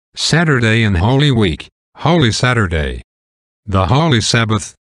Saturday in Holy Week, Holy Saturday. The Holy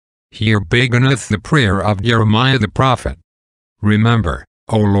Sabbath. Here beginneth the prayer of Jeremiah the prophet. Remember,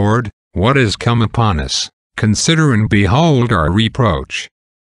 O Lord, what is come upon us, consider and behold our reproach.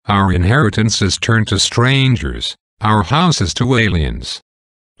 Our inheritance is turned to strangers, our houses to aliens.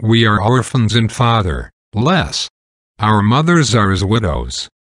 We are orphans and fatherless. Our mothers are as widows.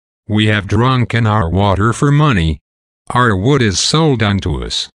 We have drunken our water for money. Our wood is sold unto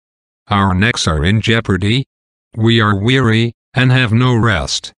us. Our necks are in jeopardy. We are weary, and have no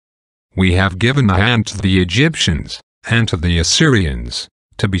rest. We have given the hand to the Egyptians, and to the Assyrians,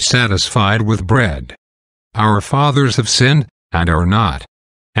 to be satisfied with bread. Our fathers have sinned, and are not.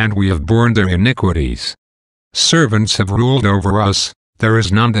 And we have borne their iniquities. Servants have ruled over us, there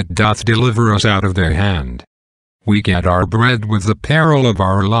is none that doth deliver us out of their hand. We get our bread with the peril of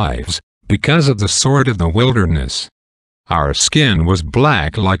our lives, because of the sword of the wilderness. Our skin was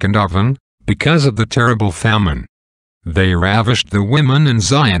black like an oven, because of the terrible famine. They ravished the women in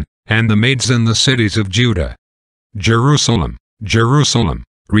Zion, and the maids in the cities of Judah. Jerusalem, Jerusalem,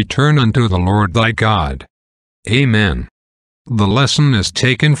 return unto the Lord thy God. Amen. The lesson is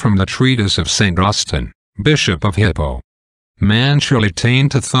taken from the treatise of St. Austin, Bishop of Hippo. Man shall attain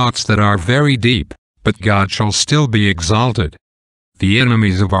to thoughts that are very deep, but God shall still be exalted. The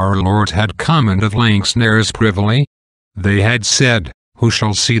enemies of our Lord had come and have laying snares privily. They had said, Who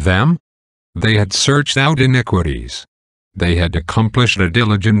shall see them? They had searched out iniquities. They had accomplished a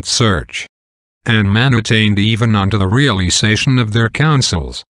diligent search. And man attained even unto the realization of their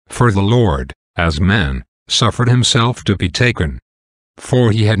counsels, for the Lord, as man, suffered himself to be taken.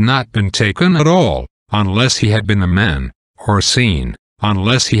 For he had not been taken at all, unless he had been a man, or seen,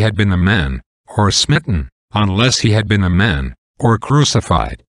 unless he had been a man, or smitten, unless he had been a man, or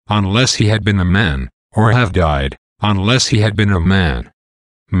crucified, unless he had been a man, or have died, unless he had been a man.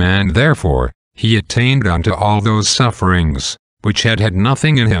 Man therefore, he attained unto all those sufferings, which had had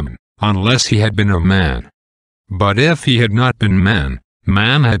nothing in him, unless he had been a man. But if he had not been man,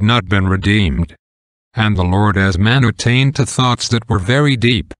 man had not been redeemed. And the Lord as man attained to thoughts that were very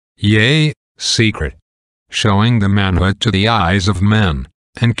deep, yea, secret, showing the manhood to the eyes of men,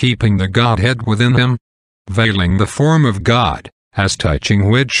 and keeping the Godhead within him, veiling the form of God, as touching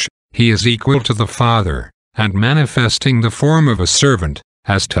which, he is equal to the Father, and manifesting the form of a servant,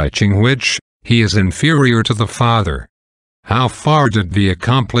 as touching which, he is inferior to the Father. How far did the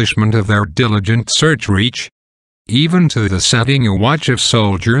accomplishment of their diligent search reach? Even to the setting a watch of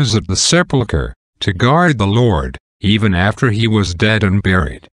soldiers at the sepulchre, to guard the Lord, even after he was dead and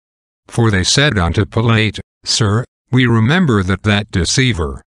buried. For they said unto Pilate, Sir, we remember that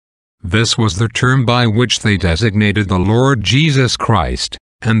deceiver. This was the term by which they designated the Lord Jesus Christ,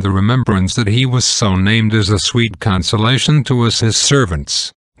 and the remembrance that he was so named is a sweet consolation to us his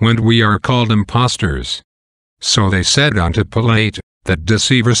servants, when we are called impostors. So they said unto Pilate, that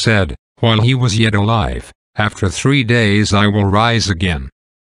deceiver said, while he was yet alive, After 3 days I will rise again.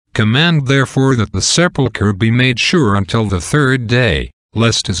 Command therefore that the sepulchre be made sure until the 3rd day,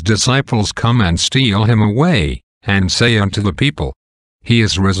 lest his disciples come and steal him away, and say unto the people, He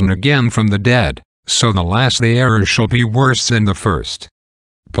is risen again from the dead, so the last error shall be worse than the first.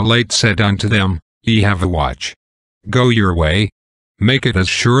 Pilate said unto them, Ye have a watch. Go your way. Make it as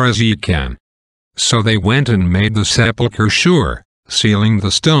sure as ye can. So they went and made the sepulchre sure, sealing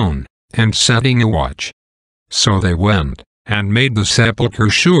the stone, and setting a watch. So they went, and made the sepulchre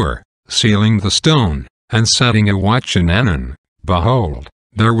sure, sealing the stone, and setting a watch. And anon, behold,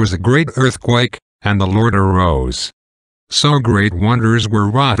 there was a great earthquake, and the Lord arose. So great wonders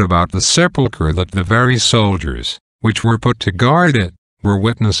were wrought about the sepulchre that the very soldiers, which were put to guard it, were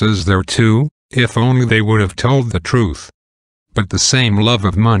witnesses thereto, if only they would have told the truth. But the same love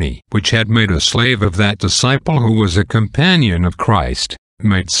of money which had made a slave of that disciple who was a companion of Christ,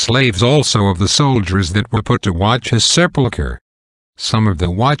 made slaves also of the soldiers that were put to watch his sepulchre. Some of the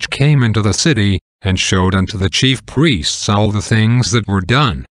watch came into the city, and showed unto the chief priests all the things that were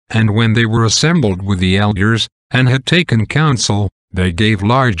done, and when they were assembled with the elders, and had taken counsel, they gave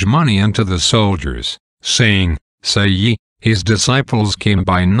large money unto the soldiers, saying, Say ye, his disciples came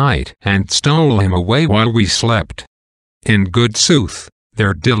by night, and stole him away while we slept. In good sooth,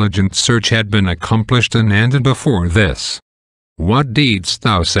 their diligent search had been accomplished and ended before this. What deedst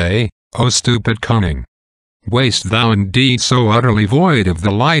thou say, O stupid cunning? Wast thou indeed so utterly void of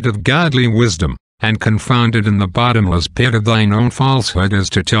the light of godly wisdom, and confounded in the bottomless pit of thine own falsehood as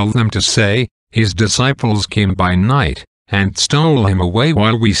to tell them to say, His disciples came by night, and stole him away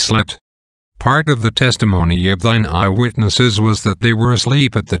while we slept? Part of the testimony of thine eyewitnesses was that they were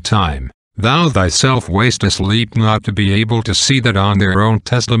asleep at the time, thou thyself wast asleep not to be able to see that on their own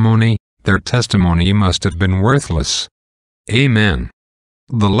testimony, their testimony must have been worthless. Amen.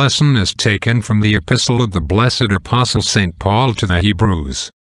 The lesson is taken from the epistle of the blessed Apostle St. Paul to the Hebrews.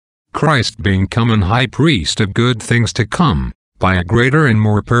 Christ being come an high priest of good things to come, by a greater and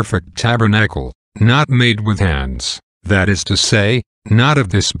more perfect tabernacle, not made with hands, that is to say, not of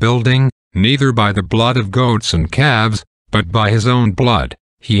this building, neither by the blood of goats and calves, but by his own blood,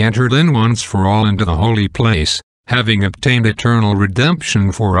 he entered in once for all into the holy place, having obtained eternal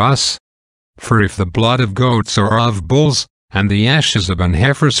redemption for us. For if the blood of goats or of bulls, and the ashes of an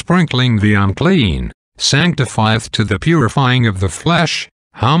heifer sprinkling the unclean, sanctifieth to the purifying of the flesh,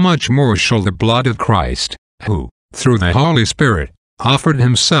 how much more shall the blood of Christ, who, through the Holy Spirit, offered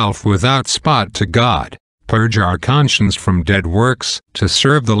himself without spot to God, purge our conscience from dead works, to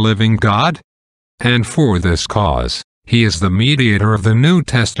serve the living God? And for this cause, he is the mediator of the New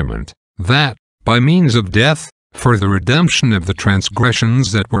Testament, that, by means of death, for the redemption of the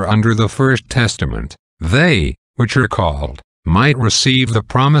transgressions that were under the first testament, they, which are called, might receive the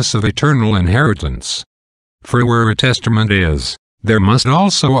promise of eternal inheritance. For where a testament is, there must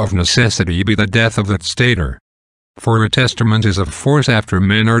also of necessity be the death of that stator. For a testament is of force after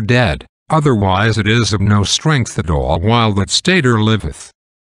men are dead, otherwise it is of no strength at all while that stator liveth.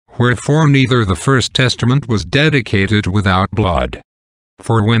 Wherefore neither the first testament was dedicated without blood.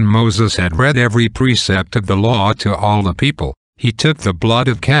 For when Moses had read every precept of the law to all the people, he took the blood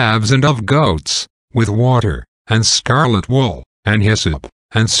of calves and of goats, with water, and scarlet wool, and hyssop,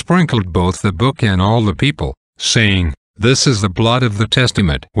 and sprinkled both the book and all the people, saying, This is the blood of the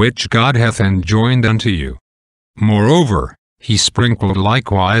testament which God hath enjoined unto you. Moreover, he sprinkled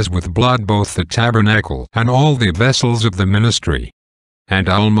likewise with blood both the tabernacle and all the vessels of the ministry. And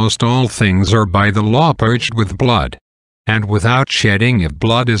almost all things are by the law purged with blood. And without shedding of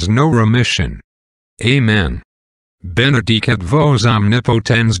blood is no remission. Amen. Benedicat vos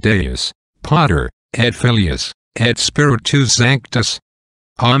omnipotens Deus, Pater, et Filius, et Spiritus Sanctus.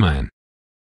 Amen.